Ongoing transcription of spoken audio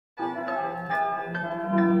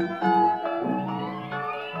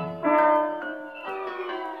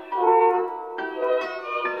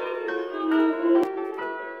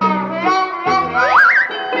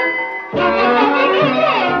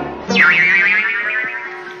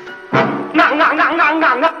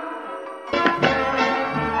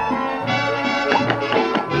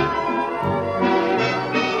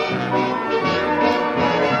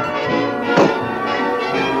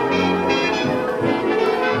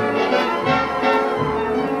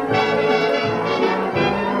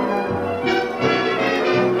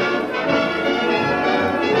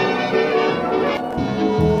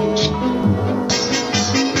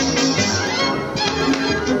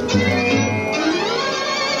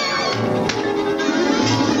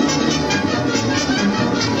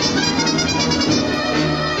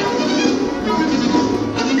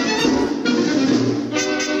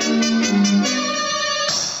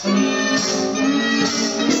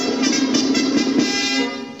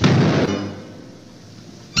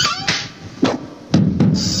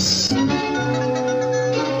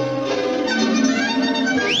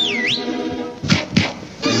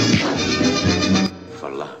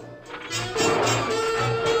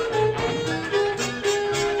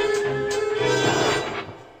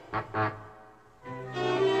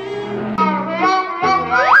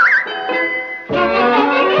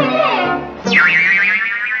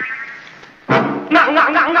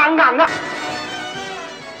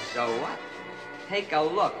So what? Take a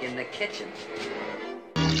look in the kitchen.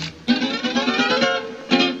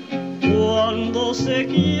 Cuando se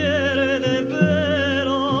quiere de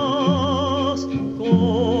veras,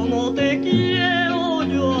 como te quiero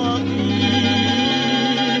yo a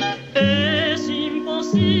ti, es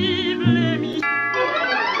imposible mi...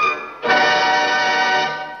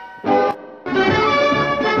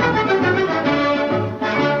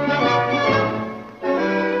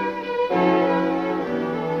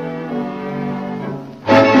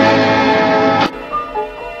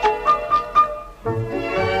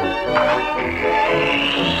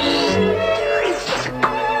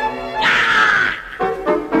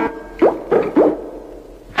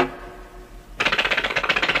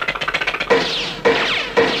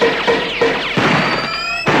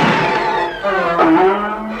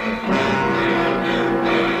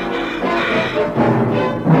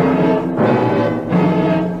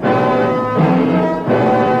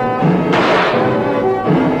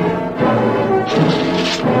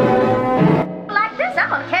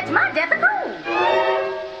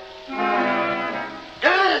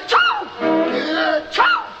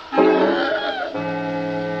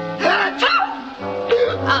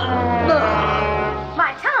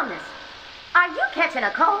 Why, Thomas, are you catching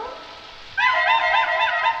a cold?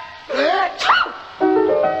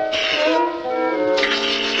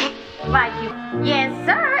 Why, yes,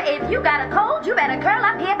 sir. If you got a cold, you better curl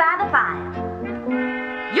up here by the fire.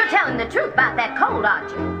 You're telling the truth about that cold, aren't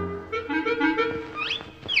you?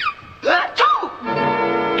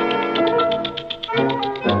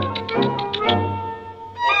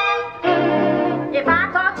 If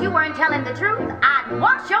I thought you weren't telling the truth, I'd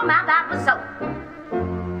wash your mouth out with soap.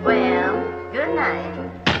 Well, good night.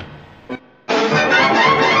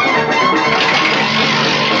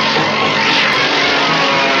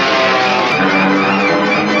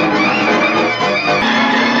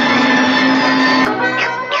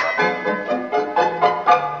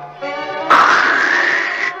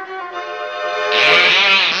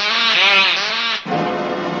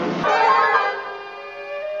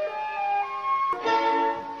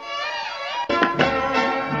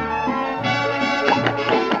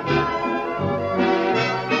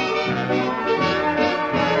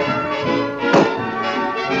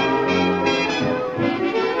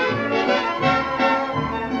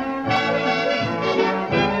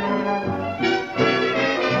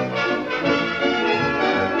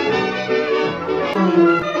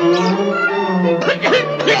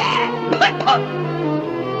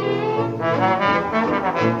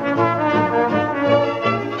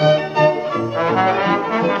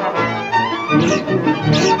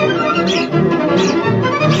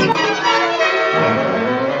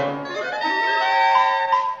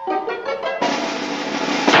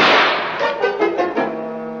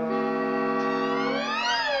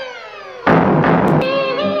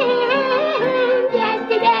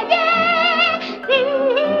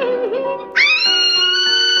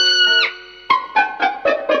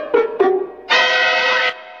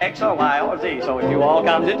 X or Y or Z, so if you all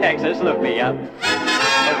come to Texas, look me up.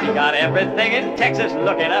 Cause we got everything in Texas,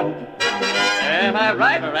 look it up. Am I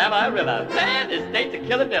right or am I river? Man, this state's a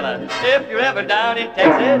killer diller. If you're ever down in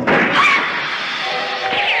Texas...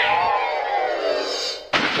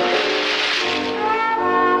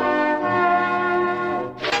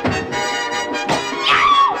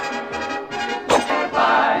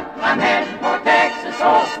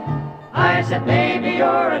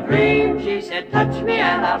 You touch me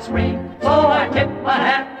and I'll scream. So I tip my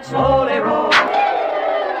hat and slowly roll.